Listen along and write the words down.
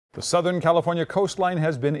The Southern California coastline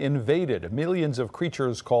has been invaded. Millions of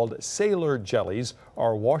creatures called sailor jellies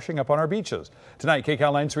are washing up on our beaches. Tonight,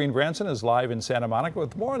 KCAL 9's Serene Branson is live in Santa Monica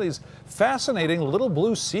with more of these fascinating little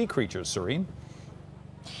blue sea creatures. Serene?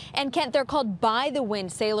 And Kent, they're called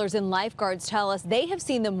by-the-wind. Sailors and lifeguards tell us they have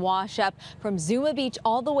seen them wash up from Zuma Beach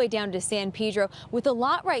all the way down to San Pedro, with a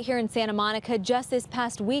lot right here in Santa Monica just this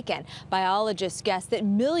past weekend. Biologists guess that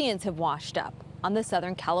millions have washed up on the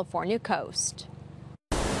Southern California coast.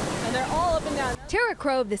 And they're all up and down. Tara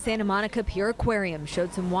Crow of the Santa Monica Pier Aquarium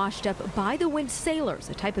showed some washed up by-the-wind sailors,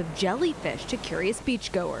 a type of jellyfish, to curious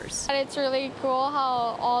beachgoers. It's really cool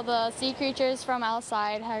how all the sea creatures from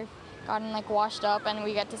outside have gotten washed up and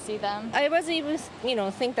we get to see them. I wasn't even,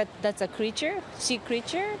 think that that's a creature, sea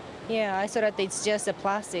creature. Yeah, I thought that it's just a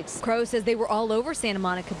plastics. Crow says they were all over Santa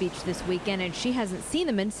Monica Beach this weekend and she hasn't seen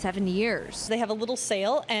them in 7 years. They have a little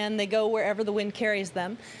sail and they go wherever the wind carries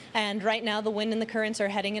them. And right now the wind and the currents are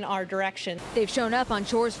heading in our direction. They've shown up on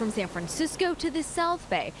shores from San Francisco to the South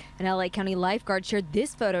Bay. An LA County lifeguard shared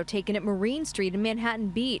this photo taken at Marine Street in Manhattan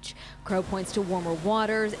Beach. Crow points to warmer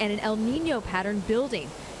waters and an El Nino pattern building.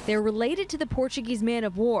 They're related to the Portuguese man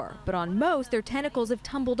of war, but on most, their tentacles have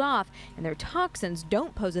tumbled off and their toxins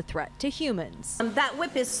don't pose a threat to humans. That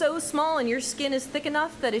whip is so small and your skin is thick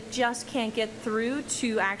enough that it just can't get through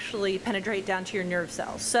to actually penetrate down to your nerve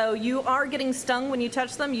cells. So you are getting stung when you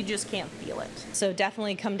touch them, you just can't feel it. So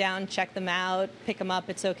definitely come down, check them out, pick them up.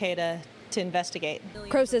 It's okay to investigate.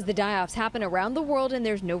 Crow says the die-offs happen around the world and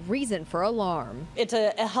there's no reason for alarm. It's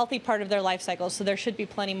a healthy part of their life cycle, so there should be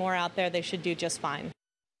plenty more out there. They should do just fine.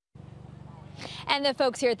 And the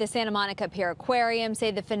folks here at the Santa Monica Pier Aquarium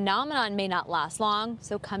say the phenomenon may not last long,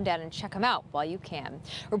 so come down and check them out while you can.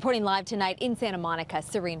 Reporting live tonight in Santa Monica,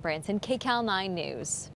 Serene Branson, KCAL 9 News.